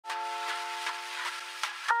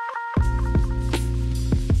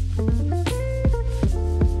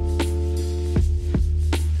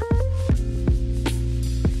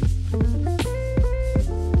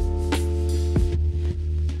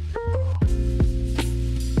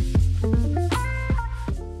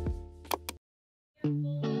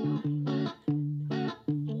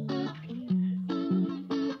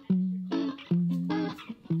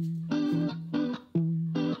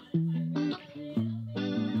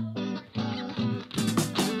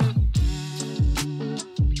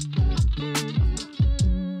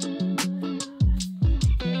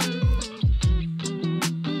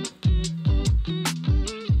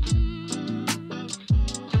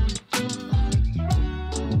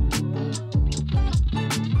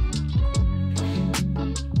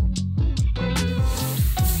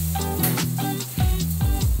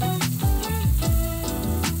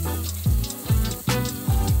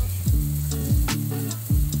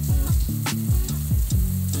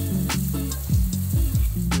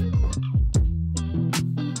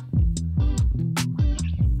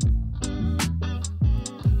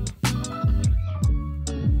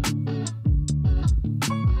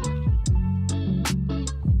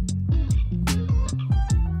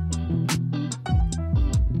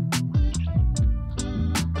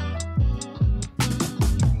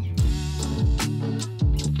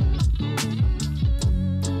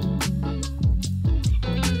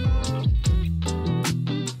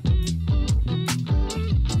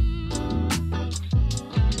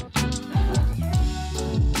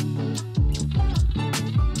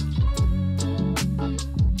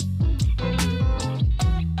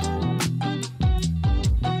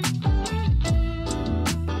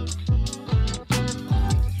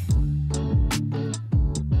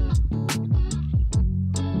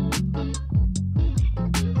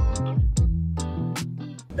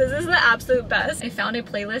absolute best. I found a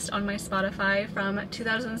playlist on my Spotify from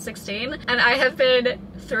 2016 and I have been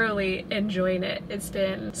thoroughly enjoying it. It's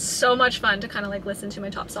been so much fun to kind of like listen to my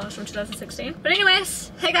top songs from 2016. But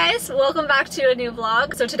anyways, hey guys, welcome back to a new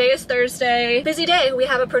vlog. So today is Thursday. Busy day. We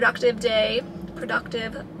have a productive day.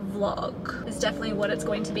 Productive vlog is definitely what it's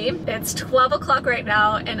going to be. It's 12 o'clock right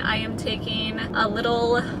now and I am taking a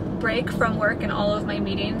little break from work and all of my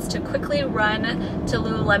meetings to quickly run to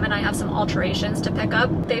Lululemon. I have some alterations to pick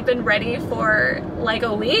up. They've been ready for like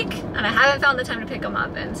a week and I haven't found the time to pick them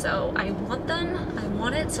up, and so I want them. I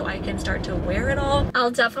want it so I can start to wear it all.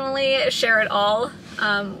 I'll definitely share it all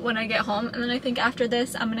when I get home, and then I think after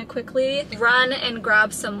this I'm gonna quickly run and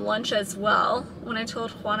grab some lunch as well. When I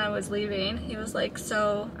told Juan I was leaving, he was like,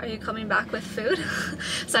 so are you coming back with food?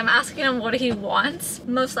 So I'm asking him what he wants.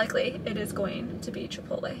 Most likely it is going to be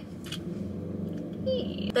Chipotle.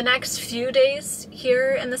 The next few days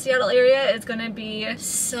here in the Seattle area is gonna be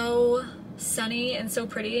so sunny and so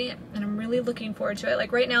pretty, and I'm really looking forward to it.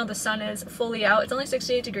 Like right now the sun is fully out. It's only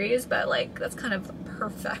 68 degrees, but like that's kind of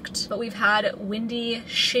perfect. But we've had windy,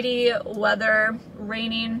 shitty weather,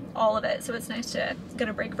 raining, all of it. So it's nice to get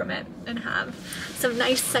a break from it and have some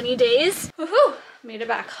nice sunny days. Woohoo! Made it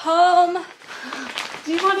back home.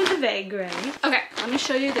 Do you want a duvet, Gray? Okay, let me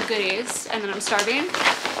show you the goodies, and then I'm starving.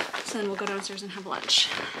 So then we'll go downstairs and have lunch.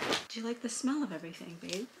 Do you like the smell of everything,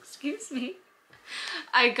 babe? Excuse me.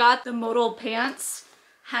 I got the modal pants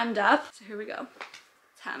hemmed up. So here we go.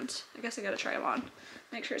 It's hemmed. I guess I gotta try them on.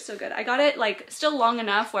 Make sure it's so good. I got it like still long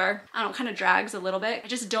enough where, I don't know, kind of drags a little bit. I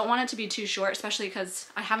just don't want it to be too short, especially because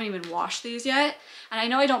I haven't even washed these yet. And I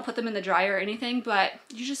know I don't put them in the dryer or anything, but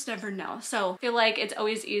you just never know. So I feel like it's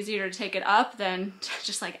always easier to take it up than to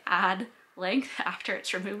just like add length after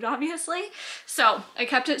it's removed, obviously. So I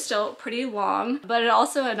kept it still pretty long. But it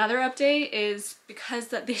also, another update is because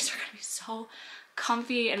that these are gonna be so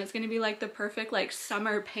comfy and it's gonna be like the perfect like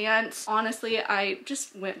summer pants. Honestly, I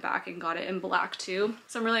just went back and got it in black too,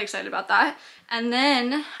 so I'm really excited about that. And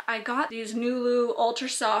then I got these Nulu Ultra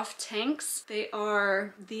Soft tanks. They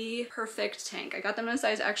are the perfect tank. I got them in a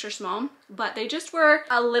size extra small, but they just were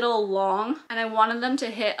a little long and I wanted them to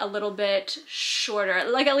hit a little bit shorter,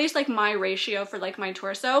 like at least like my ratio for like my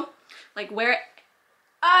torso, like where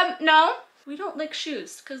no, we don't lick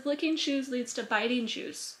shoes because licking shoes leads to biting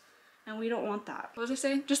shoes. And we don't want that. What was I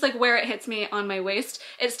saying? Just like where it hits me on my waist.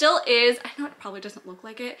 It still is, I know it probably doesn't look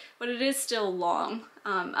like it, but it is still long,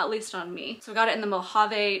 at least on me. So I got it in the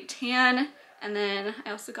Mojave tan, and then I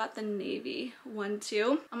also got the navy one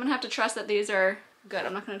too. I'm gonna have to trust that these are good.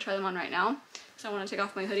 I'm not gonna try them on right now, so I wanna take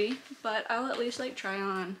off my hoodie, but I'll at least like try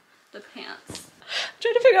on the pants. I'm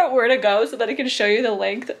trying to figure out where to go so that I can show you the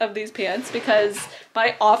length of these pants because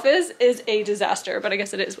my office is a disaster, but I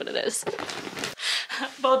guess it is what it is.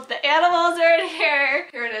 Both the animals are in here.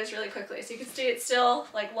 Here it is really quickly. So you can see it's still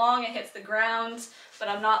like long, it hits the ground, but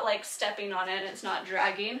I'm not like stepping on it. It's not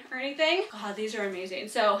dragging or anything. God, these are amazing.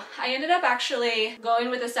 So I ended up actually going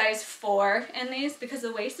with a size 4 in these because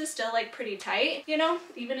the waist is still like pretty tight, you know,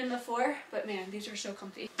 even in the 4, but man, these are so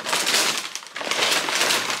comfy.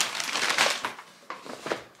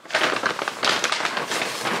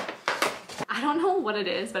 I don't know what it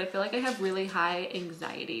is, but I feel like I have really high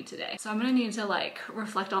anxiety today. So I'm gonna need to like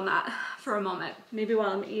reflect on that for a moment, maybe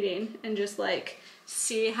while I'm eating, and just like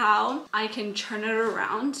see how I can turn it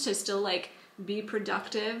around to still like be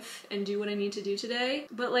productive and do what I need to do today,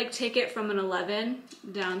 but like take it from an 11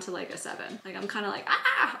 down to like a 7. Like I'm kind of like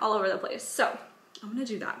all over the place. So I'm gonna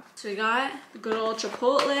do that. So we got the good old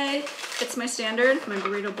Chipotle. It's my standard, my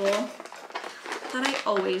burrito bowl that I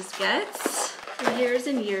always get for years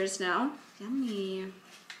and years now. Yummy.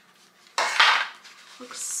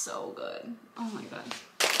 Looks so good. Oh my god.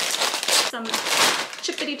 Some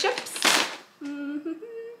chippity chips.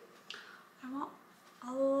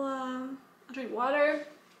 I'll drink water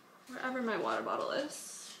wherever my water bottle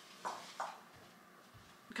is.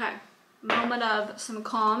 Okay, moment of some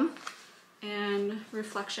calm and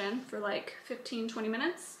reflection for like 15-20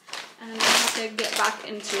 minutes, and then I have to get back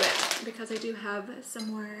into it because I do have some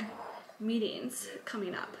more meetings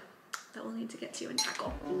coming up that we'll need to get to and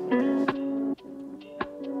tackle.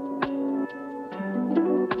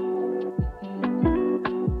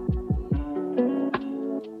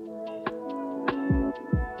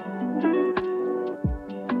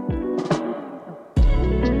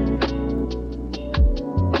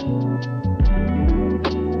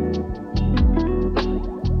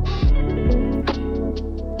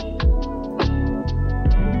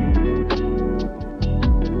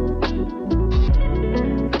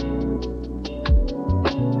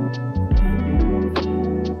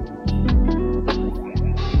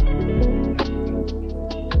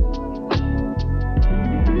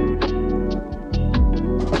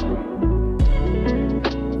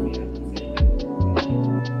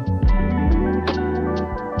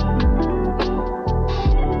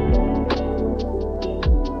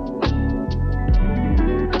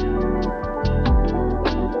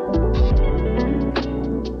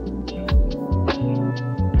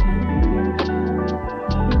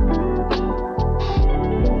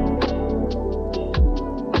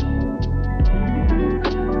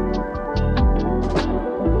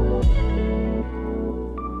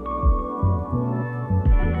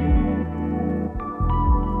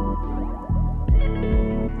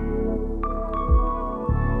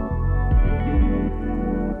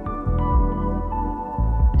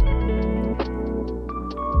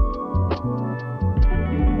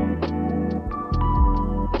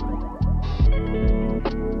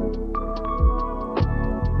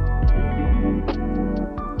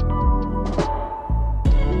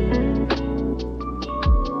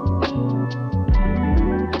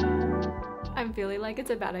 it's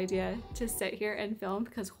a bad idea to sit here and film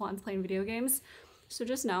because Juan's playing video games. So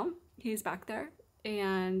just know he's back there,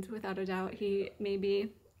 and without a doubt, he may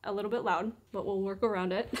be a little bit loud, but we'll work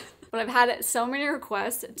around it. But I've had so many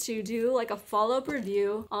requests to do like a follow-up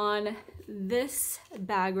review on this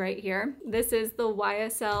bag right here. This is the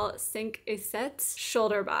YSL 5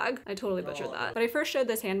 shoulder bag. I totally butchered that. But I first showed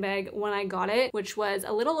this handbag when I got it, which was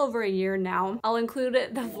a little over a year now. I'll include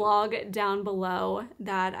the vlog down below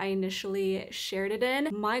that I initially shared it in.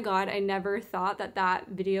 My God, I never thought that that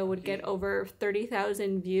video would get over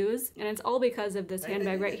 30,000 views. And it's all because of this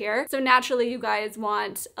handbag right here. So naturally you guys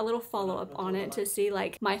want a little follow-up on it to see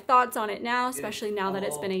like my thoughts on it now, especially now that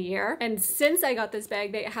it's been a year. And since I got this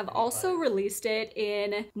bag, they have also released it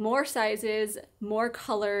in more sizes, more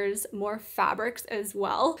colors, more fabrics as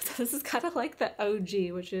well. So this is kind of like the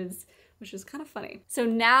OG, which is kind of funny. So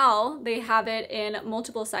now they have it in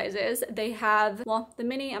multiple sizes. They have, well, the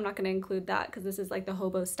mini, I'm not gonna include that because this is like the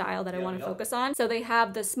hobo style that I wanna focus on. So they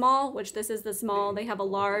have the small, which this is the small, they have a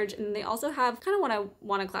large, and they also have kind of what I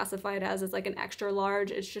wanna classify it as like an extra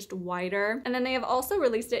large. It's just wider. And then they have also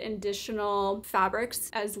released it in additional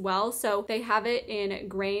fabrics as well. So they have it in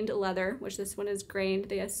grained leather, which this one is grained.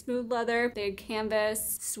 They have smooth leather, they have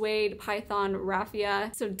canvas, suede, python,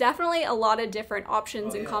 raffia. So definitely a lot of different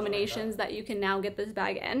options and combinations that you can now get this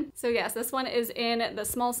bag in. So yes, this one is in the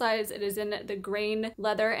small size. It is in the grain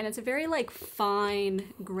leather, and it's a very like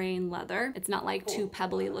fine grain leather. It's not like too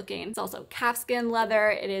pebbly looking. It's also calfskin leather.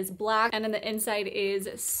 It is black, and then the inside is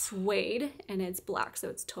suede and it's black, so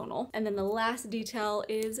it's tonal. And then the last detail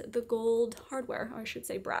is the gold hardware, or I should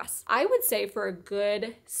say brass. I would say for a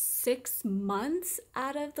good 6 months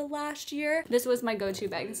out of the last year, this was my go-to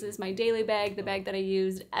bag. This is my daily bag, the bag that I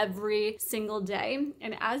used every single day.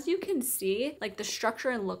 And as you can see, like the structure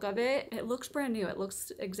and look of it, it looks brand new. It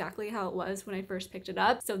looks exactly how it was when I first picked it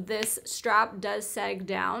up. So this strap does sag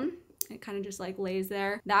down. It kind of just like lays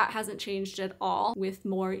there. That hasn't changed at all with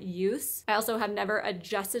more use. I also have never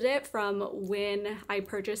adjusted it from when I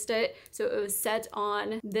purchased it. So it was set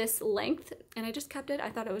on this length and I just kept it. I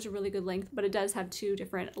thought it was a really good length, but it does have 2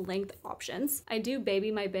 different length options. I do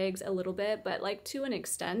baby my bags a little bit, but like to an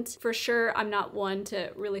extent. For sure, I'm not one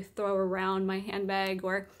to really throw around my handbag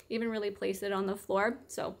or even really place it on the floor.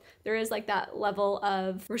 So there is like that level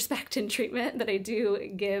of respect and treatment that I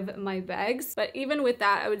do give my bags. But even with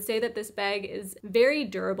that, I would say that this bag is very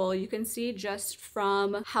durable. You can see just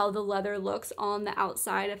from how the leather looks on the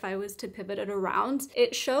outside, if I was to pivot it around,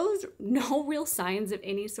 it shows no real signs of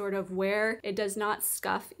any sort of wear. It does not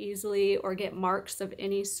scuff easily or get marks of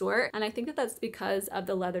any sort. And I think that that's because of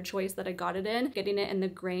the leather choice that I got it in. Getting it in the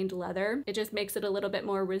grained leather, it just makes it a little bit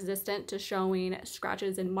more resistant to showing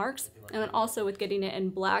scratches and marks. And then also with getting it in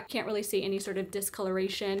black, can't really see any sort of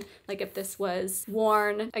discoloration. Like if this was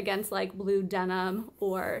worn against like blue denim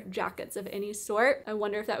or jackets of any sort. I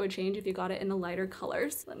wonder if that would change if you got it in the lighter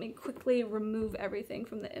colors. Let me quickly remove everything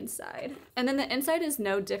from the inside. And then the inside is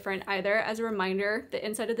no different either. As a reminder, the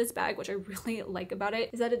inside of this bag, which I really like about it,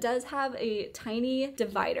 is that it does have a tiny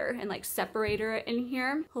divider and like separator in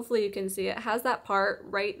here. Hopefully you can see it has that part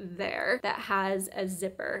right there that has a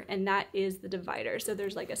zipper, and that is the divider. So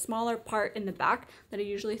there's like a smaller part in the back that I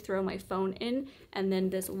usually throw my phone in, and then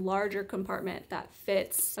this larger compartment that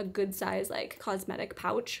fits a good size like cosmetic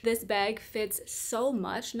pouch. This bag fits so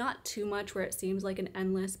much, not too much where it seems like an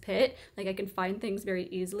endless pit. Like I can find things very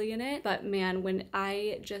easily in it, but man, when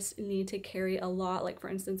I just need to carry a lot, like for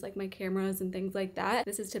instance, like my cameras and things like that,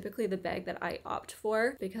 this is typically the bag that I opt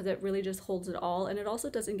for because it really just holds it all. And it also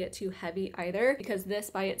doesn't get too heavy either because this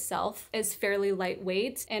by itself is fairly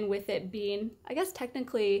lightweight, and with it being, I guess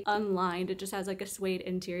technically unlined, it just has like a suede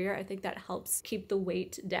interior. I think that helps keep the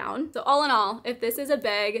weight down. So all in all, if this is a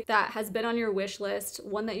bag that has been on your wish list,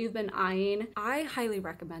 one that you've been eyeing, I highly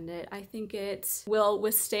recommend it. I think it will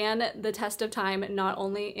withstand the test of time, not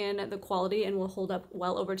only in the quality and will hold up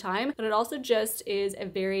well over time, but it also just is a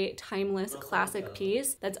very timeless classic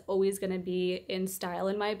piece that's always going to be in style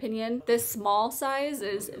in my opinion. This small size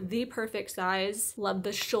is the perfect size. Love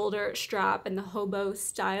the shoulder strap and the hobo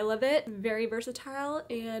style of it. Very versatile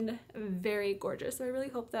and very gorgeous. So I really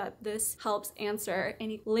hope that this helps answer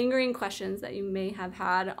any lingering questions that you may have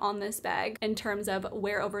had on this bag in terms of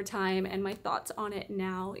wear over time and my thoughts on it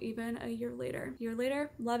now, even a year later.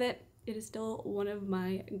 Love it. It is still one of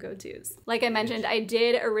my go-tos. Like I mentioned, I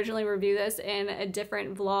did originally review this in a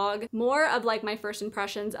different vlog, more of like my first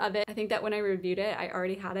impressions of it. I think that when I reviewed it, I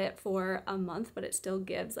already had it for a month, but it still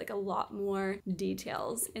gives like a lot more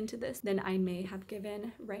details into this than I may have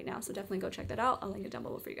given right now. So definitely go check that out. I'll link it down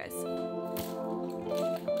below for you guys.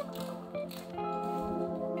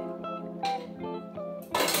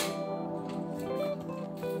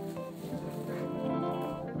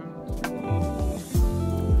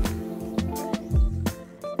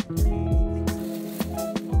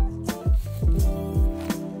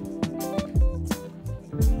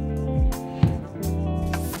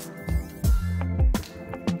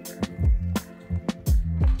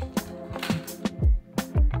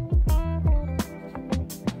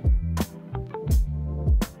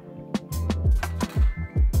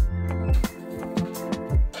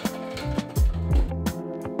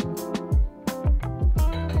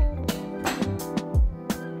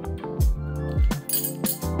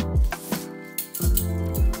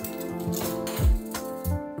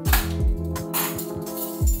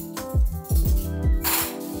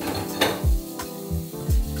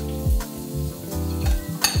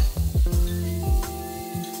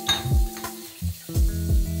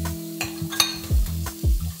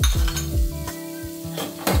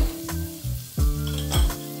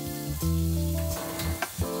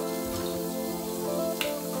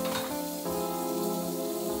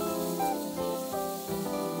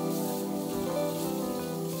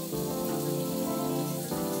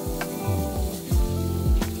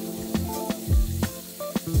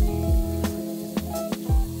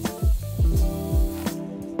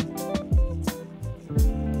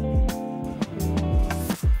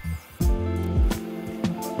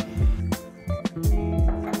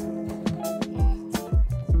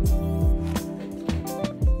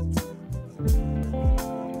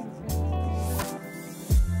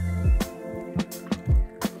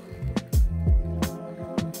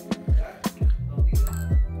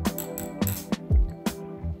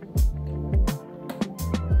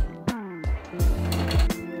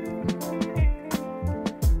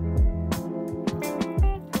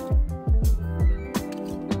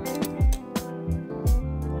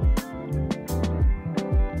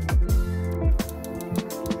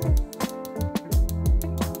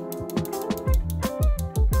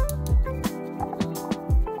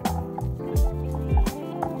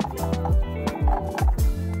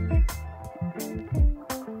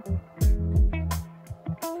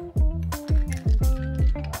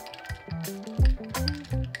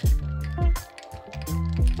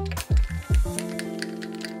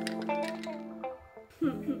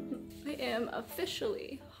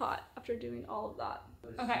 officially hot after doing all of that.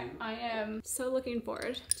 Okay, I am so looking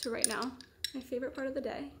forward to right now. My favorite part of the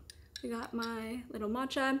day. I got my little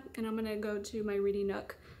matcha and I'm gonna go to my reading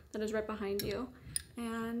nook that is right behind you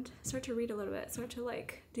and start to read a little bit, start to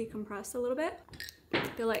like decompress a little bit. I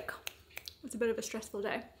feel like it's a bit of a stressful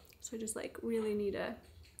day, so I just like really need to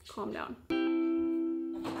calm down.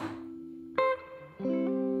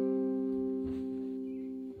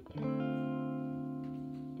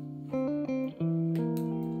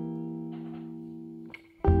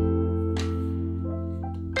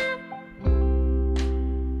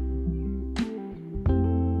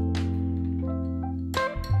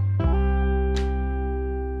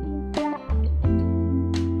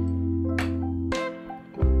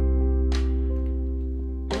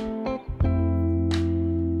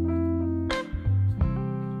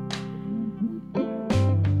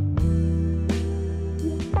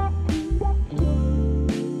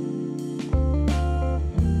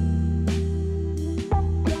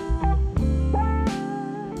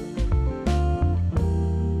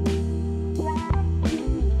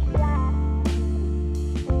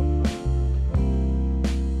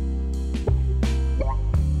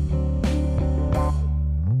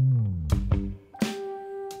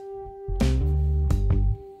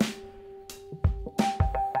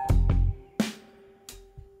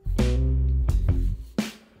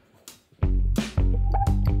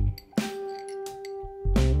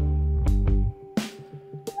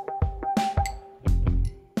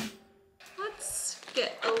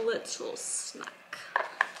 Little snack.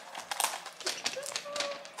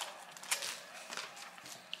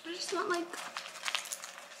 I just want like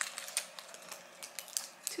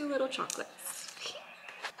 2 little chocolates.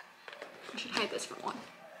 I should hide this from Juan.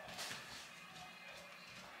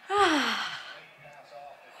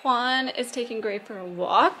 Juan is taking Gray for a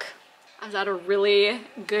walk. I was at a really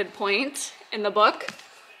good point in the book.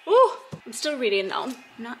 Ooh, I'm still reading though. I'm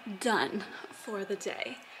not done for the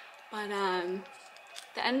day, but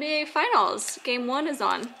the NBA Finals, Game 1 is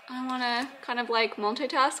on. I wanna kind of like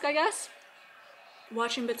multitask, I guess.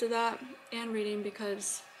 Watching bits of that and reading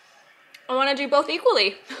because I wanna do both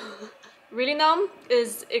equally. Reading them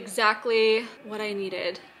is exactly what I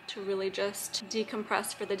needed to really just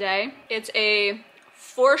decompress for the day. It's a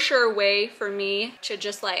for sure way for me to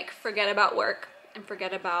just like forget about work and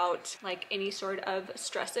forget about like any sort of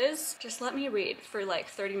stresses. Just let me read for like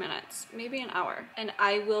 30 minutes, maybe an hour, and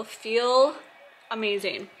I will feel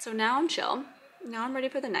amazing. So now I'm chill. Now I'm ready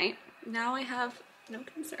for the night. Now I have no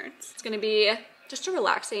concerns. It's gonna be just a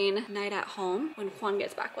relaxing night at home. When Juan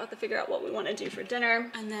gets back, we'll have to figure out what we want to do for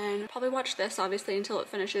dinner and then probably watch this obviously until it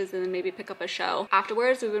finishes and then maybe pick up a show.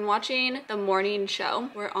 Afterwards, we've been watching the morning show.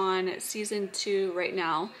 We're on season 2 right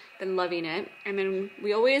now. Been loving it. And then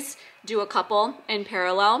we always do a couple in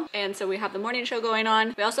parallel. And so we have the morning show going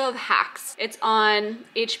on. We also have Hacks. It's on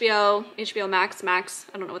HBO Max,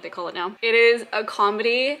 I don't know what they call it now. It is a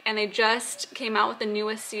comedy and they just came out with the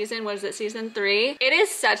newest season. What is it, season 3? It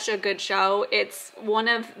is such a good show. It's one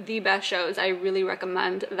of the best shows. I really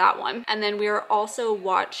recommend that one. And then we are also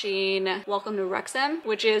watching Welcome to Wrexham,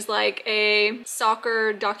 which is like a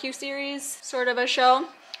soccer docu-series sort of a show.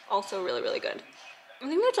 Also really, really good. I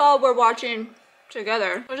think that's all we're watching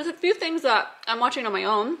together. There's a few things that I'm watching on my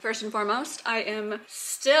own. First and foremost, I am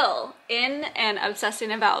still in and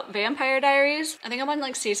obsessing about Vampire Diaries. I think I'm on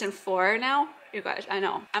like season 4 now. You guys, I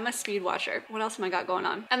know, I'm a speed watcher. What else am I got going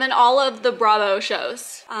on? And then all of the Bravo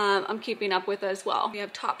shows I'm keeping up with as well. We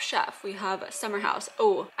have Top Chef, we have Summer House.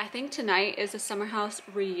 Oh, I think tonight is a Summer House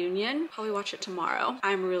reunion. Probably watch it tomorrow.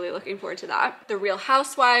 I'm really looking forward to that. The Real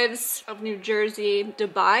Housewives of New Jersey,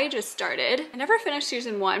 Dubai just started. I never finished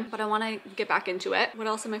season 1, but I want to get back into it. What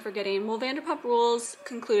else am I forgetting? Well, Vanderpump Rules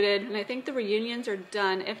concluded, and I think the reunions are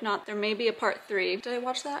done. If not, there may be a part 3. Did I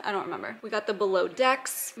watch that? I don't remember. We got the Below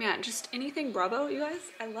Decks. Man, just anything Bravo, you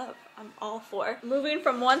guys, I love. I'm all for moving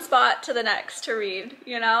from one spot to the next to read,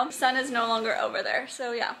 you know? The sun is no longer over there.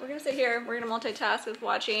 So yeah, we're gonna sit here, we're gonna multitask with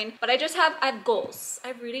watching, but I have goals. I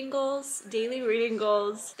have reading goals, daily reading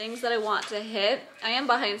goals, things that I want to hit. I am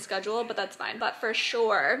behind schedule, but that's fine. But for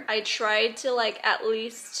sure, I tried to like at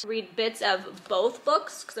least read bits of both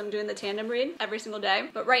books because I'm doing the tandem read every single day.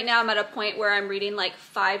 But right now I'm at a point where I'm reading like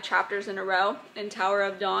 5 chapters in a row in Tower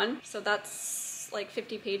of Dawn. So that's like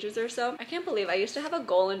 50 pages or so. I can't believe I used to have a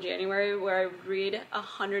goal in January where I would read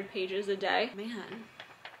 100 pages a day. Man,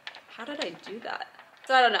 how did I do that?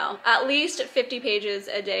 So I don't know, at least 50 pages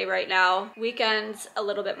a day right now. Weekends, a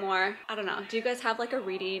little bit more. I don't know. Do you guys have like a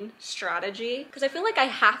reading strategy? Because I feel like I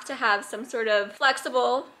have to have some sort of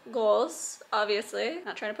flexible goals, obviously.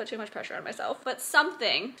 Not trying to put too much pressure on myself, but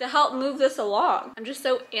something to help move this along. I'm just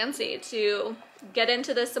so antsy to get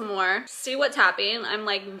into this some more, see what's happening. I'm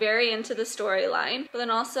like very into the storyline, but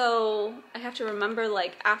then also I have to remember,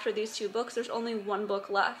 like, after these 2 books, there's only 1 book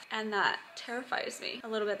left, and that terrifies me a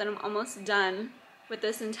little bit that I'm almost done with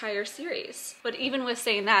this entire series. But even with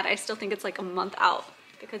saying that, I still think it's like a month out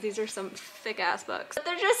because these are some thick ass books. But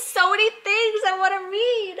there's just so many things I want to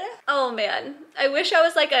read. Oh man, I wish I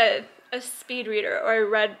was like a speed reader, or I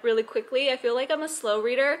read really quickly. I feel like I'm a slow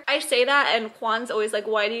reader. I say that, and Juan's always like,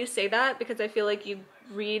 why do you say that? Because I feel like you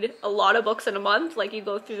read a lot of books in a month, like you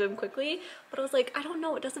go through them quickly. But I was like, I don't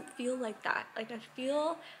know, it doesn't feel like that. Like I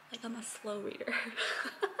feel like I'm a slow reader.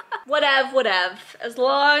 Whatever. As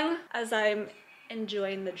long as I'm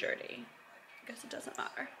enjoying the journey, I guess it doesn't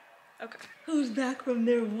matter. Okay. Who's back from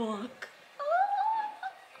their walk?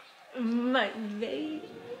 Oh, my baby.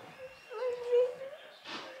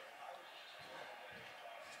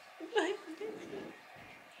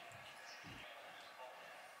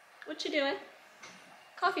 What you doing?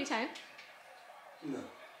 Coffee time? No.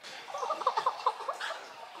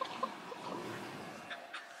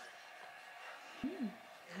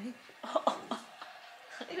 Hi. Oh.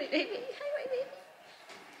 Hi, my baby. Hi, my baby.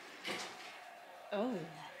 Oh,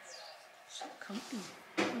 yes. So comfy.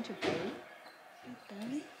 Want your belly? Your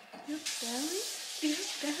belly? Your belly? Your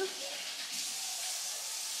belly?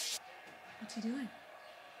 What's he doing?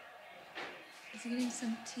 Is he getting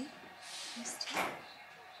some tea? Nice tea.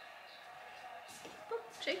 Oh,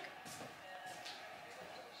 shake.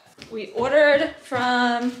 We ordered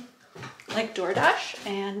from like DoorDash,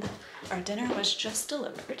 and our dinner was just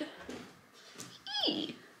delivered.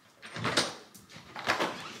 Eee.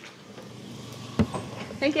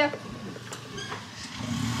 Thank you.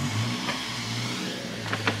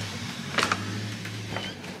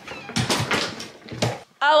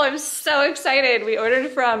 Oh, I'm so excited. We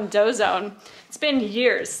ordered from Dozone. It's been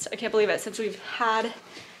years, I can't believe it, since we've had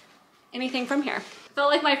anything from here. I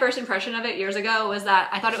felt like my first impression of it years ago was that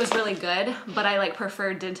I thought it was really good, but I like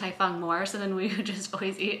preferred Din Tai Fung more, so then we would just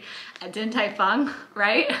always eat at Din Tai Fung,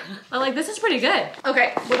 right? But like, this is pretty good.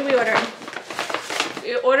 Okay, what did we order?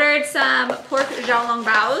 We ordered some pork xiaolong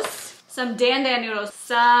baos, some dan dan noodles,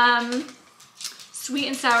 some sweet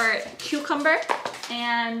and sour cucumber,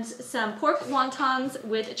 and some pork wontons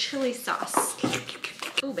with chili sauce.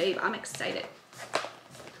 Oh babe, I'm excited.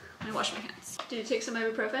 Let me wash my hands. Did you take some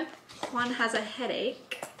ibuprofen? Juan has a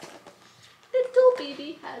headache. Little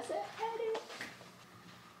baby has a headache.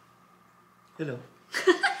 Hello.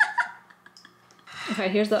 Okay,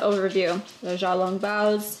 here's the overview. The xiaolong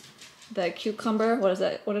baos, the cucumber, what is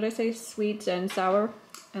it? What did I say? Sweet and sour.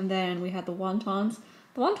 And then we had the wontons.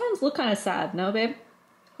 The wontons look kind of sad, no babe?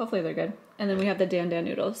 Hopefully they're good. And then we have the dan dan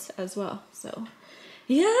noodles as well. So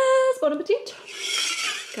yes, bon appetit.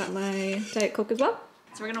 Got my Diet Coke as well.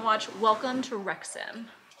 So we're gonna watch Welcome to Wrexham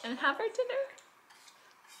and have our dinner.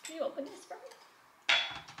 Can you open this for me?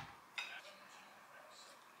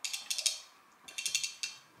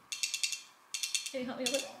 Can you help me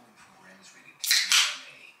open it?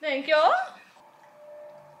 Thank you.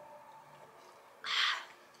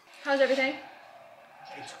 How's everything?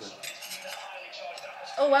 It's good.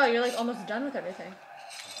 Oh wow, you're like almost done with everything.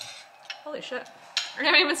 Holy shit. We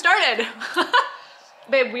haven't even started.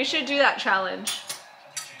 Babe, we should do that challenge.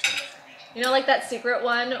 You know, like that secret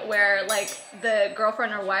one where like the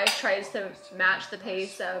girlfriend or wife tries to match the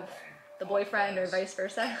pace of the boyfriend or vice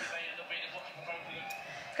versa?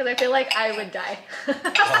 Because I feel like I would die.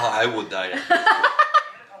 Oh, I would die.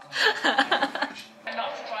 I'm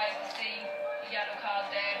not surprised to see the yellow card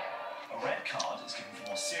there. A red card is given for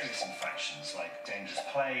more serious infractions like dangerous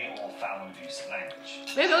play or foul and abusive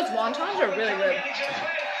language. Maybe those wontons are really good.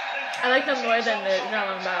 I like them more than the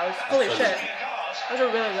xiaolong baos. Holy shit. Those are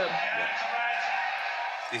really good.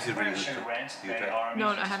 This is really good. Red, You they try. are No,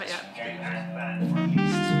 I haven't yet. game and banned from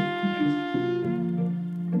use.